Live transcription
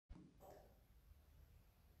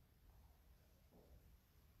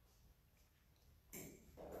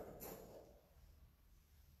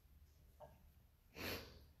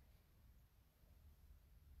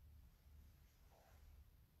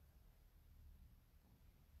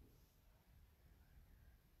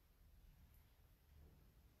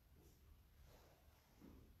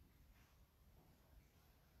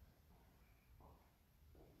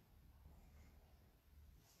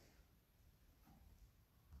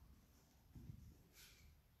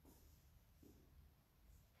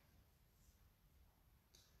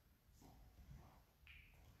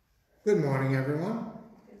Good morning, everyone.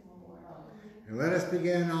 And let us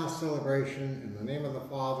begin our celebration in the name of the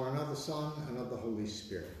Father, and of the Son, and of the Holy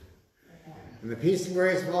Spirit. And the peace and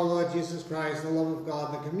grace of our Lord Jesus Christ, the love of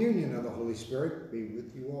God, the communion of the Holy Spirit be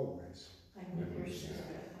with you always. And with your spirit.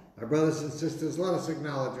 My brothers and sisters, let us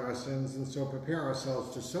acknowledge our sins and so prepare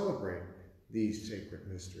ourselves to celebrate these sacred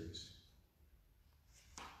mysteries.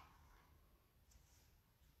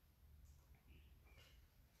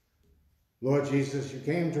 Lord Jesus, you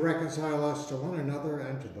came to reconcile us to one another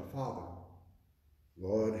and to the Father.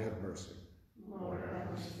 Lord, have mercy. Lord, have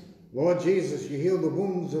mercy. Lord Jesus, you heal the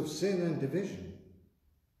wounds of sin and division.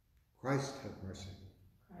 Christ, have mercy.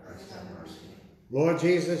 Christ, have mercy. Lord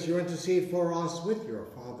Jesus, you intercede for us with your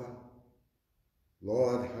Father.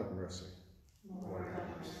 Lord, have mercy. Lord,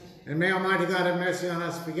 have mercy. And may Almighty God have mercy on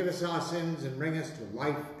us, forgive us our sins, and bring us to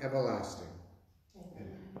life everlasting.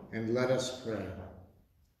 Amen. And let us pray.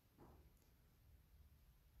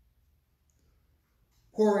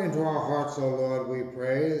 Pour into our hearts, O Lord, we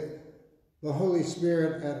pray, the Holy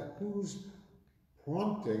Spirit, at whose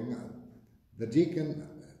prompting the deacon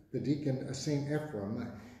St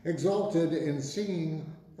Ephrem exalted in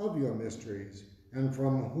singing of your mysteries, and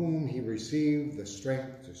from whom he received the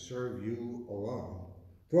strength to serve you alone.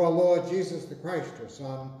 Through our Lord Jesus the Christ, your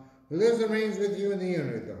Son, who lives and reigns with you in the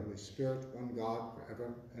unity of the Holy Spirit, one God,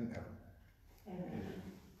 forever and ever. Amen.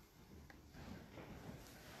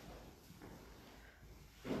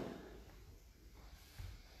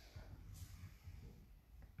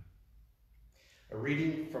 A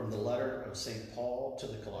reading from the letter of St. Paul to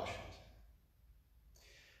the Colossians.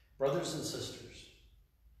 Brothers and sisters,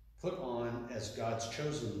 put on as God's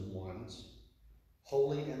chosen ones,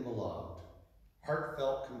 holy and beloved,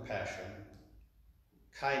 heartfelt compassion,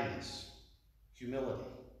 kindness, humility,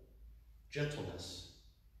 gentleness,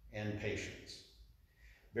 and patience,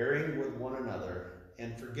 bearing with one another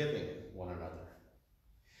and forgiving one another.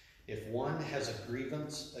 If one has a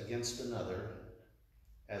grievance against another,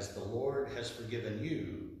 as the Lord has forgiven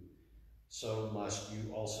you, so must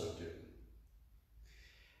you also do.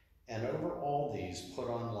 And over all these put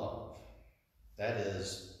on love, that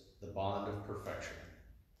is, the bond of perfection.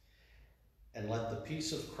 And let the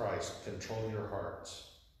peace of Christ control your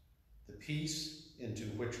hearts, the peace into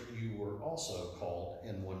which you were also called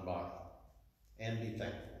in one body, and be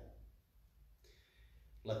thankful.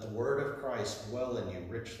 Let the word of Christ dwell in you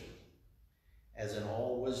richly, as in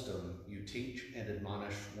all wisdom you teach and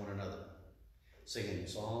admonish one another, singing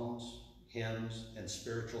psalms, hymns, and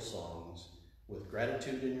spiritual songs with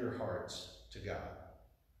gratitude in your hearts to God.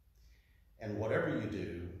 And whatever you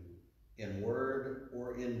do, in word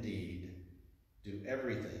or in deed, do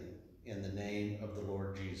everything in the name of the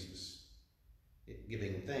Lord Jesus,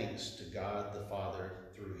 giving thanks to God the Father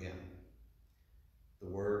through him. The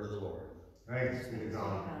word of the Lord. Thanks be to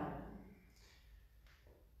God.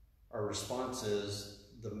 Our response is,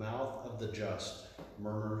 the mouth of the just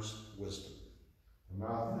murmurs wisdom. The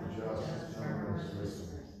mouth of the just murmurs wisdom.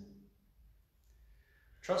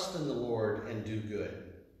 Trust in the Lord and do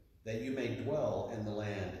good, that you may dwell in the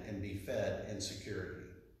land and be fed in security.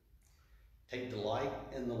 Take delight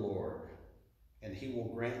in the Lord, and he will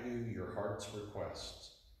grant you your heart's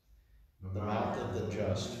requests. The mouth of the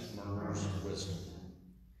just murmurs wisdom.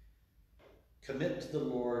 Commit to the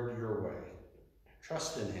Lord your way.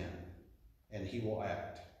 Trust in him, and he will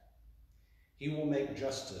act. He will make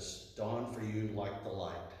justice dawn for you like the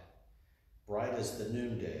light. Bright as the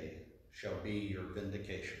noonday shall be your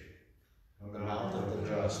vindication. The mouth of the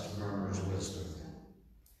just murmurs wisdom.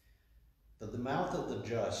 The mouth of the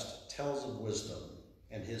just tells of wisdom,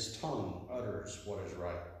 and his tongue utters what is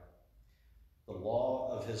right. The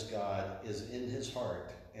law of his God is in his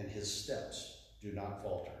heart, and his steps do not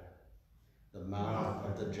falter. The mouth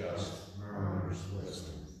of the just murmurs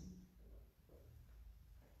wisdom.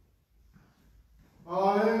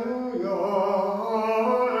 Alleluia,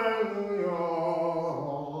 alleluia,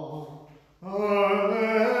 alleluia.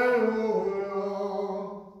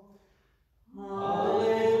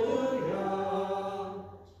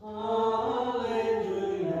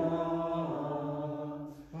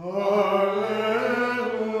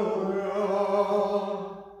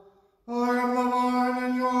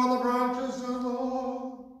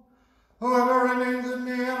 Whoever remains in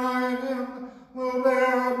me and I in him will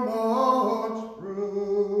bear much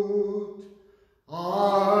fruit.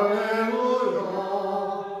 Alleluia,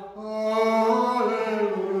 alleluia,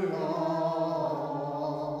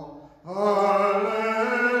 alleluia.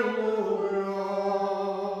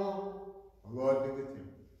 The Lord be with you.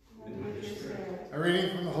 And with your spirit. A reading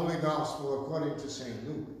from the Holy Gospel according to St.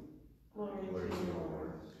 Luke. Glory to you,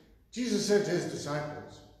 Lord. Jesus said to his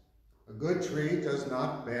disciples, A good tree does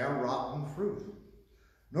not bear rotten fruit,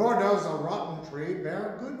 nor does a rotten tree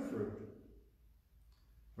bear good fruit.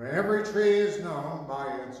 For every tree is known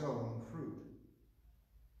by its own fruit.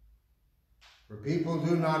 For people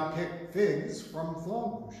do not pick figs from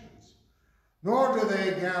thorn bushes, nor do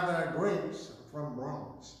they gather grapes from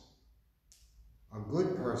bronze. A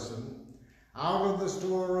good person, out of the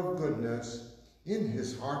store of goodness, in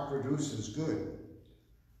his heart produces good.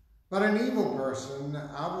 But an evil person,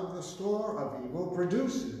 out of the store of evil,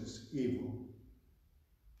 produces evil.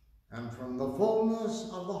 And from the fullness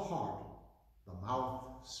of the heart, the mouth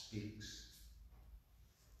speaks.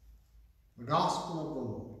 The Gospel of the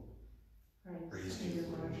Lord. Praise to you,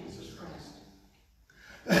 Lord Jesus Christ.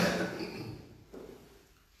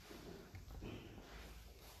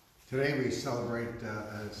 Today we celebrate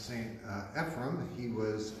St Ephrem. He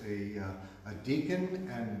was a deacon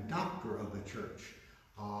and doctor of the church.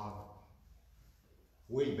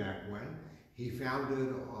 Way back when, he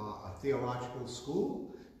founded a theological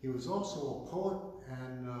school. He was also a poet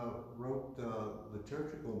and wrote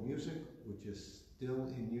liturgical music, which is still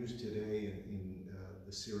in use today in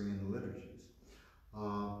the Syrian liturgies.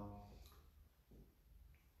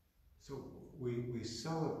 So we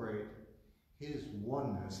celebrate his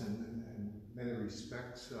oneness, and in many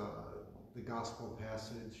respects, the gospel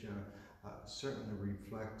passage certainly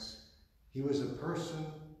reflects he was a person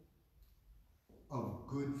of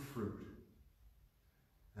good fruit,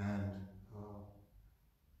 and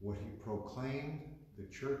what he proclaimed, the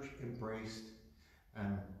church embraced,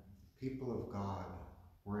 and people of God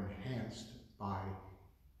were enhanced by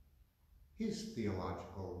his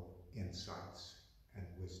theological insights and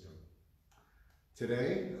wisdom.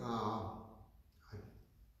 Today,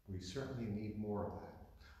 we certainly need more of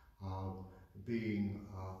that, being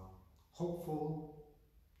hopeful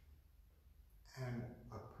and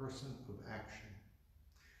a person of action.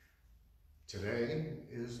 Today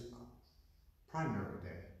is primary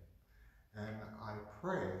day, and I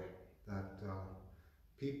pray that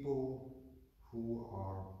people who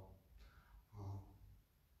are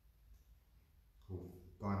who've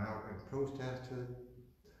gone out and protested,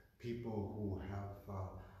 people who have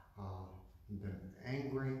been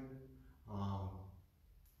angry on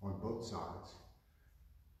both sides,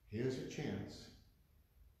 here's a chance,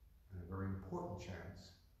 and a very important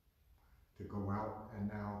chance, to go out and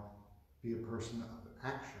now be a person of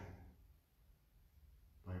action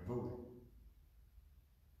by voting.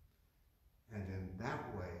 And in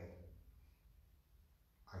that way,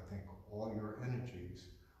 I think all your energies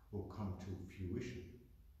will come to fruition.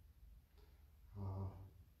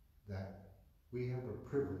 That we have a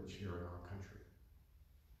privilege here in our country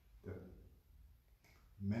that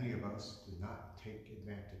many of us do not take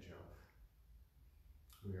advantage of.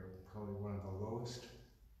 We are probably one of the lowest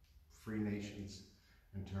free nations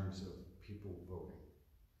in terms of people voting.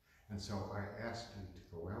 And so I ask you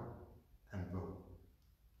to go out and vote.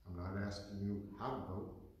 I'm not asking you how to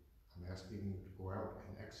vote. I'm asking you to go out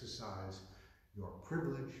and exercise your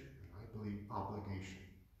privilege, and I believe obligation,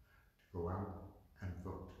 to go out and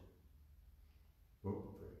vote.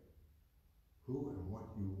 Vote for who and what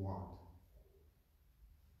you want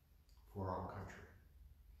for our country.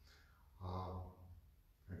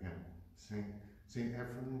 Again, St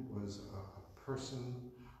Ephrem was a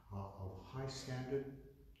person of high standard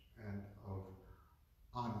and of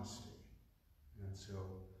honesty. And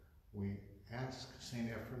so we ask St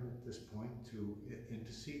Ephrem at this point to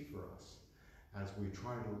intercede for us as we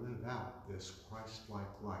try to live out this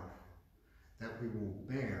Christ-like life, that we will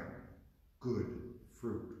bear good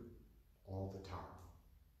fruit all the time.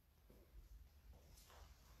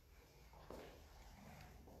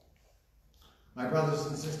 My brothers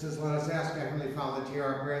and sisters, let us ask our Heavenly Father to hear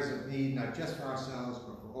our prayers of need, not just for ourselves,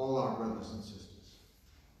 but for all our brothers and sisters.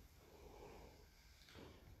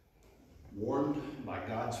 Warmed by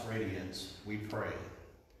God's radiance, we pray,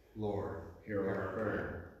 Lord, hear our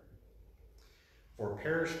prayer. For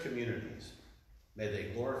parish communities, may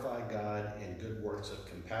they glorify God in good works of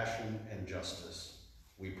compassion and justice,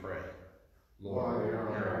 we pray, Lord, hear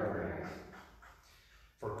our prayer.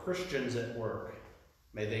 For Christians at work,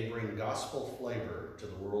 may they bring gospel flavor to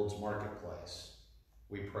the world's marketplace,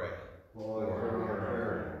 we pray, Lord, hear our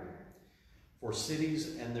prayer. For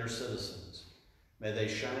cities and their citizens, may they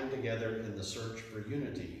shine together in the search for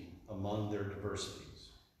unity among their diversities,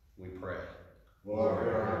 we pray, Lord,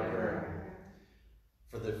 hear our prayer.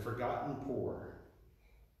 For the forgotten poor,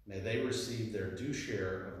 may they receive their due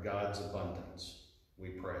share of God's abundance, we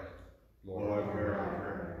pray, Lord, hear our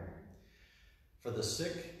prayer. For the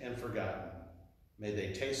sick and forgotten, may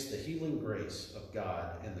they taste the healing grace of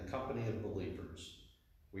God in the company of believers,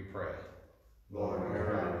 we pray, Lord, hear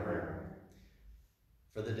our prayer.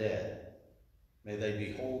 For the dead, may they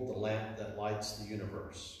behold the lamp that lights the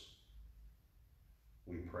universe.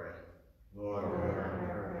 We pray. Lord, hear our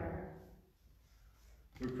prayer.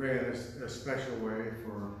 We pray in a special way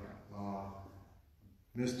for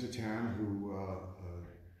Mr. Tan, who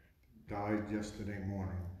died yesterday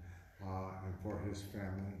morning, and for his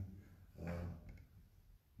family.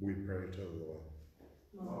 We pray to the Lord.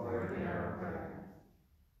 Lord, hear our prayer.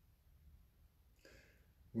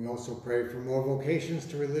 We also pray for more vocations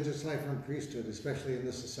to religious life and priesthood, especially in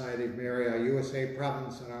the Society of Mary, our USA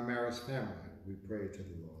province, and our Maris family. We pray to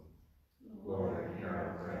the Lord. Lord, hear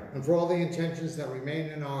our prayer. And for all the intentions that remain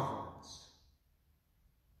in our hearts.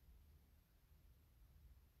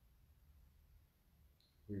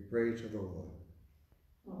 We pray to the Lord.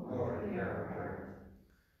 Lord, hear our prayer.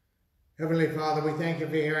 Heavenly Father, we thank you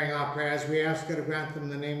for hearing our prayers. We ask you to grant them in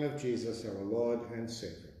the name of Jesus, our Lord and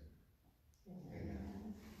Savior.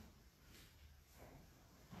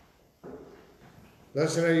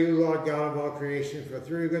 Blessed are you, Lord God of all creation, for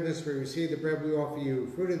through your goodness we receive the bread we offer you.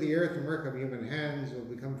 Fruit of the earth and work of human hands will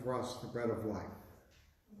become for us the bread of life.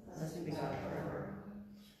 Blessed be God forever.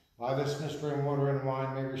 By this mystery and water and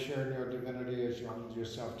wine may we share in your divinity as you humbled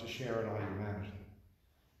yourself to share in our humanity.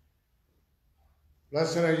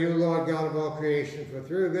 Blessed are you, Lord God of all creation, for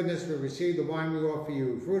through your goodness we receive the wine we offer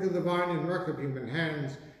you. Fruit of the vine and work of human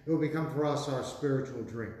hands, it will become for us our spiritual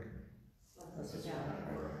drink. Blessed be God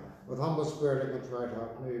forever. With humble spirit and contrite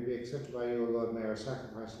heart, may we be accepted by you, O Lord. May our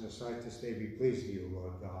sacrifice in the sight this day be pleasing to you,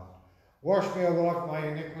 Lord God. Wash me, O Lord, of my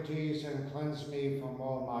iniquities, and cleanse me from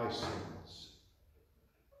all my sins.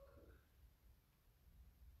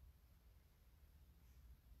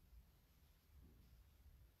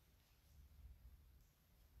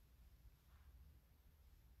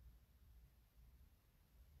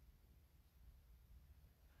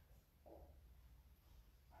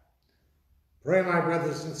 Pray, my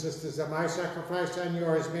brothers and sisters, that my sacrifice and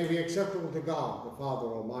yours may be acceptable to God, the Father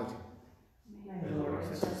Almighty. May the Lord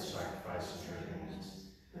accept the sacrifice of your hands,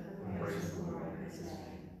 and praise the Lord in his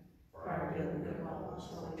name, for our good and good of all his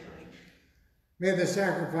holy church. May the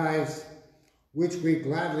sacrifice which we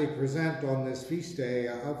gladly present on this feast day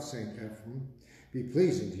of St Ephrem be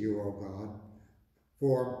pleasing to you, O God.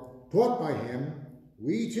 For, taught by him,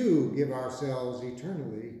 we too give ourselves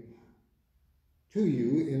eternally to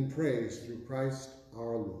you in praise through Christ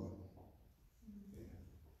our Lord.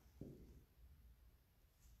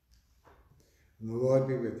 And the Lord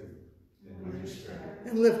be with you. And with your spirit.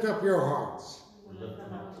 And lift up your hearts. We lift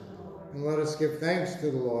them up to the Lord. And let us give thanks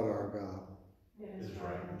to the Lord our God. It is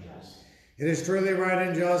right and just. It is truly right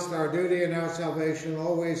and just, our duty and our salvation,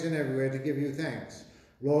 always and everywhere, to give you thanks,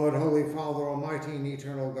 Lord, Holy Father, Almighty and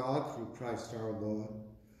eternal God, through Christ our Lord.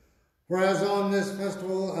 For as on this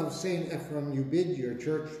festival of St Ephrem you bid your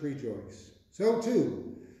church rejoice, so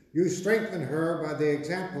too you strengthen her by the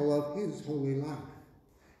example of his holy life.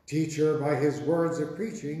 Teach her by his words of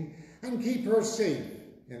preaching, and keep her safe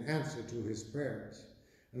in answer to his prayers.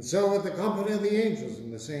 And so with the company of the angels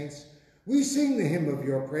and the saints, we sing the hymn of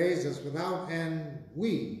your praise as without end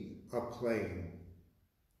we acclaim.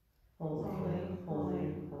 Holy,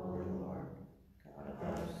 holy, holy Lord, God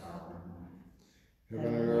of hosts.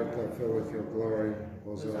 Heaven and earth are filled with your glory.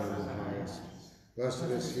 Hosanna in the highest. Blessed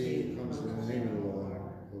is he who comes in the name of the Lord.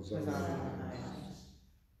 Hosanna in the highest.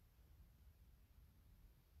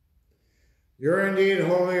 You're indeed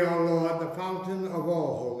holy, O Lord, the fountain of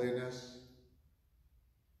all holiness.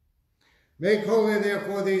 Make holy,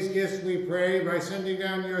 therefore, these gifts, we pray, by sending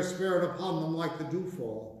down your Spirit upon them like the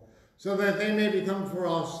dewfall, so that they may become for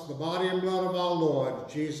us the body and blood of our Lord,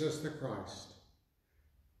 Jesus the Christ.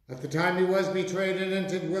 At the time he was betrayed and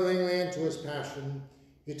entered willingly into his passion,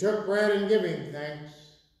 he took bread and giving thanks,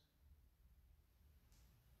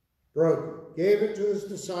 broke it, gave it to his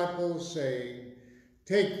disciples, saying,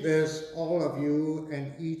 "Take this, all of you,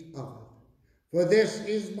 and eat of it, for this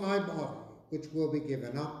is my body, which will be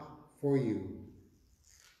given up for you."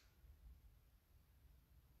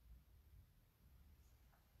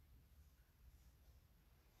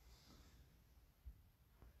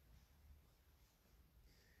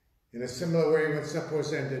 In a similar way, when supper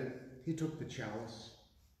was ended, he took the chalice,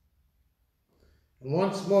 and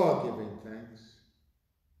once more giving thanks,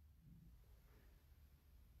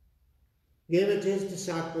 gave it to his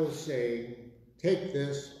disciples, saying, "Take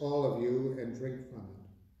this, all of you, and drink from it.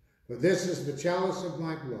 For this is the chalice of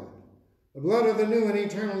my blood, the blood of the new and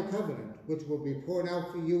eternal covenant, which will be poured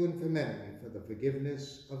out for you and for many for the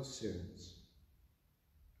forgiveness of sins.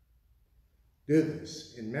 Do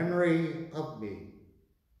this in memory of me."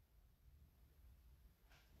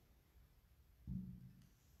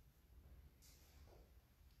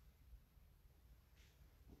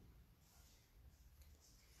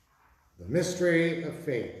 mystery of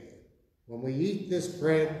faith. When we eat this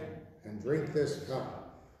bread and drink this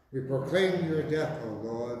cup, we proclaim your death, O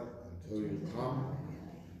Lord, until you come.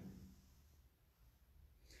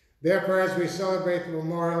 Therefore, as we celebrate the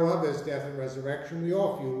memorial of his death and resurrection, we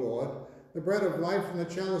offer you, Lord, the bread of life and the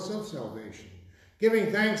chalice of salvation,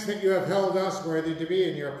 giving thanks that you have held us worthy to be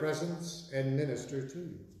in your presence and minister to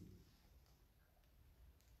you.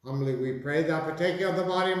 Humbly we pray that, partaking of the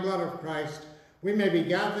body and blood of Christ, we may be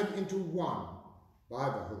gathered into one by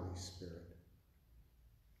the Holy Spirit.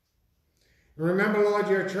 And remember, Lord,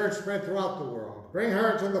 your church spread throughout the world. Bring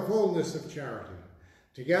her to the fullness of charity,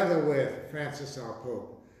 together with Francis our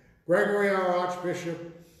Pope, Gregory our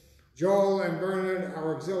Archbishop, Joel and Bernard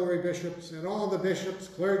our auxiliary bishops, and all the bishops,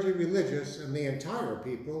 clergy, religious, and the entire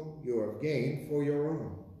people you have gained for your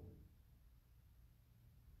own.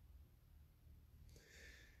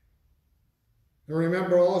 And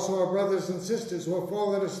remember also our brothers and sisters who have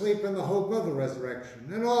fallen asleep in the hope of the resurrection,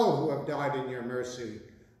 and all who have died in your mercy.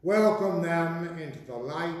 Welcome them into the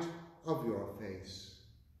light of your face.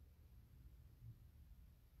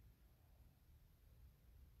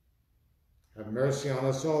 Have mercy on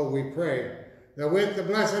us all, we pray, that with the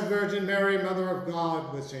Blessed Virgin Mary, Mother of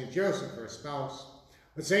God, with St. Joseph, her spouse,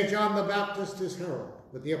 with St. John the Baptist, his herald,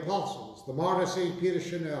 with the apostles, the martyr St. Peter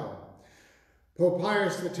Chanel, Pope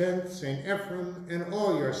Pius X, St. Ephrem, and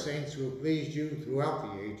all your saints who have pleased you throughout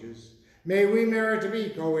the ages, may we merit to be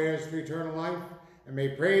co-heirs for eternal life, and may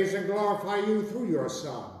praise and glorify you through your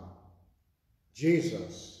Son,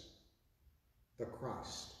 Jesus the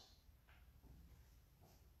Christ.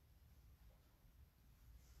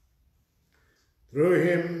 Through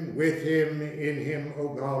him, with him, in him, O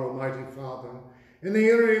God, Almighty Father, in the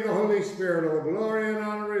unity of the Holy Spirit, all glory and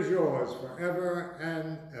honor is yours forever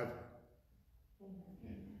and ever.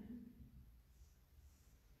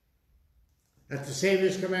 At the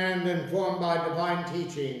Savior's command, informed by divine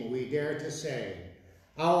teaching, we dare to say,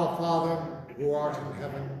 Our Father, who art in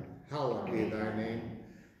heaven, hallowed be thy name.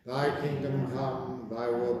 Thy kingdom come, thy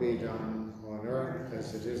will be done, on earth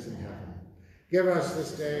as it is in heaven. Give us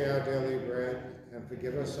this day our daily bread, and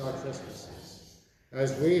forgive us our trespasses,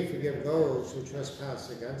 as we forgive those who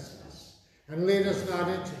trespass against us. And lead us not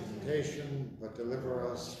into temptation, but deliver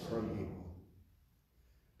us from evil.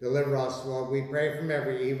 Deliver us, Lord, we pray, from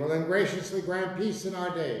every evil, and graciously grant peace in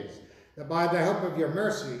our days, that by the help of your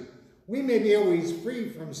mercy we may be always free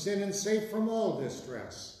from sin and safe from all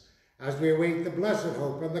distress, as we await the blessed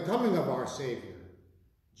hope and the coming of our Savior,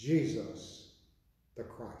 Jesus the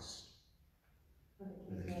Christ.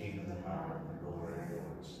 The kingdom, the power, and the glory are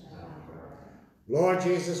yours, now and forever. Lord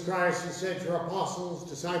Jesus Christ, you said to your apostles,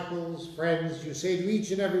 disciples, friends, you say to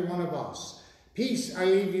each and every one of us, peace I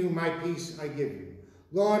leave you, my peace I give you.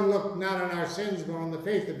 Lord, look not on our sins, but on the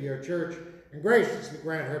faith of your church, and graciously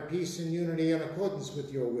grant her peace and unity in accordance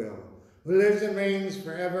with your will, who lives and reigns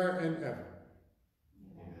forever and ever.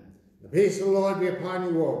 Amen. The peace of the Lord be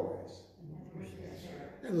upon you always.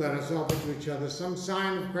 And let us offer to each other some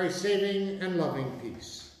sign of Christ's saving and loving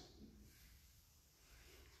peace.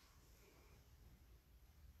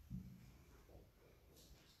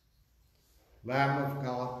 Lamb of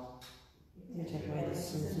God, you take away the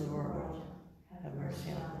sins of the world. Have mercy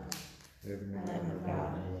on us. Lamb of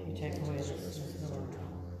God, you take away the sins of the world.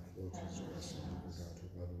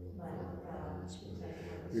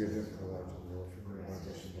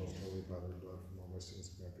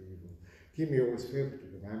 Keep me always faithful to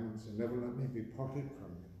the commandments, and never let me be parted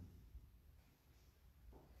from you.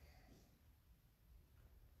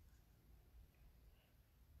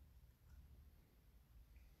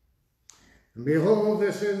 And behold,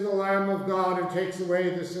 this is the Lamb of God who takes away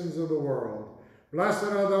the sins of the world. Blessed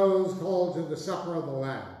are those called to the supper of the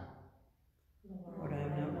Lamb. Lord, I am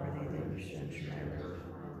not worthy that you should enter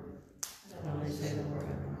my room. Only say the word,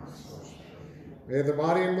 and my soul shall be. May the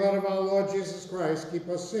body and blood of our Lord Jesus Christ keep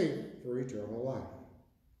us safe for eternal life.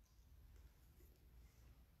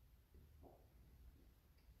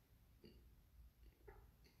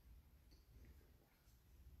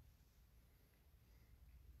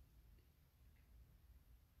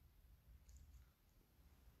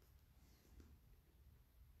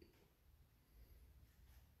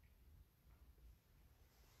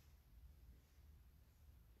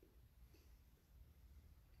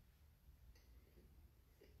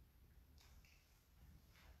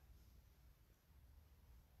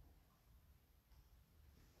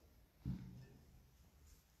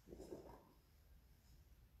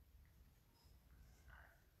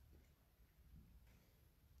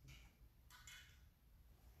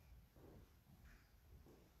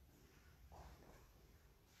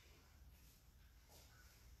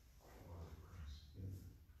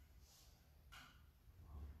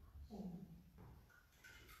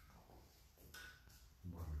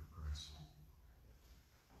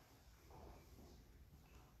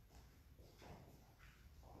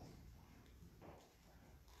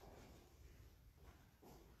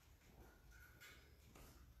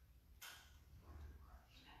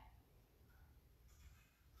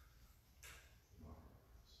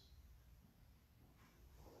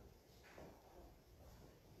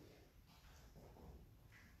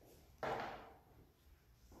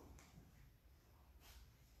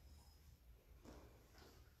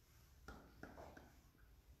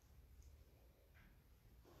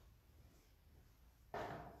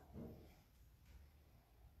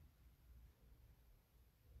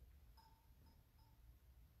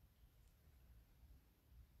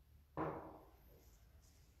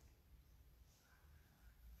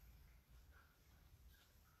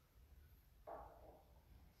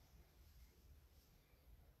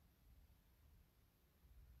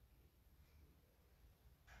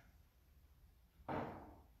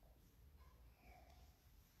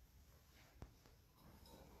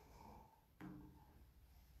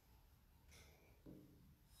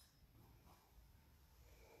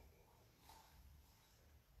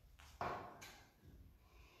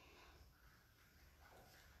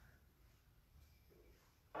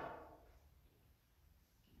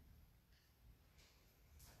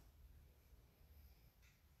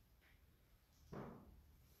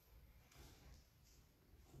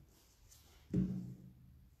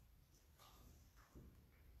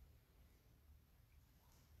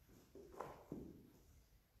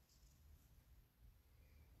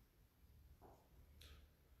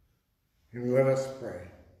 And let us pray.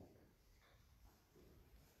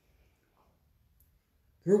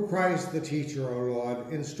 Through Christ the teacher, O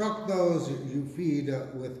Lord, instruct those you feed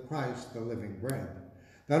with Christ the living bread,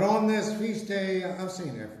 that on this feast day of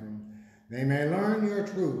St Ephrem they may learn your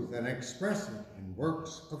truth and express it in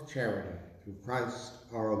works of charity through Christ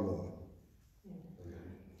our Lord.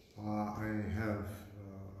 I have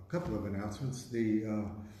a couple of announcements. The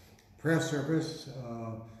prayer service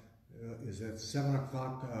is at 7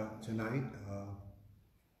 o'clock tonight.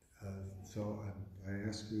 So I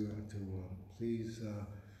ask you to please,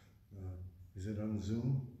 is it on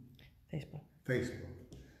Zoom? Facebook. Facebook.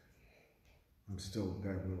 I'm still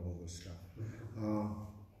bad with all this stuff.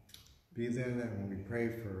 Be there when we pray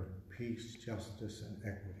for peace, justice, and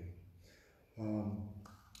equity.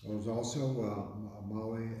 There was also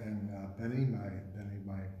Molly and Benny,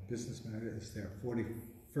 my business manager. It's their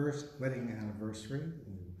 41st wedding anniversary.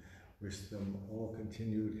 We wish them all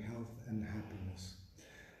continued health and happiness.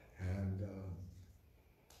 And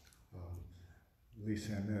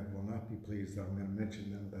Lisa and Ed will not be pleased that I'm going to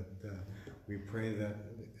mention them, but we pray that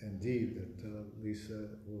indeed that Lisa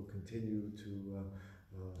will continue to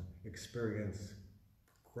experience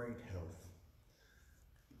great health.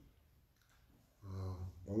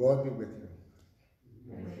 The Lord be with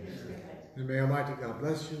you. And may Almighty God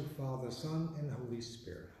bless you, Father, Son, and Holy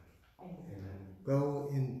Spirit. Amen. Go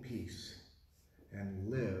in peace and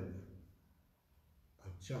live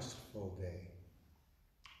a just full day.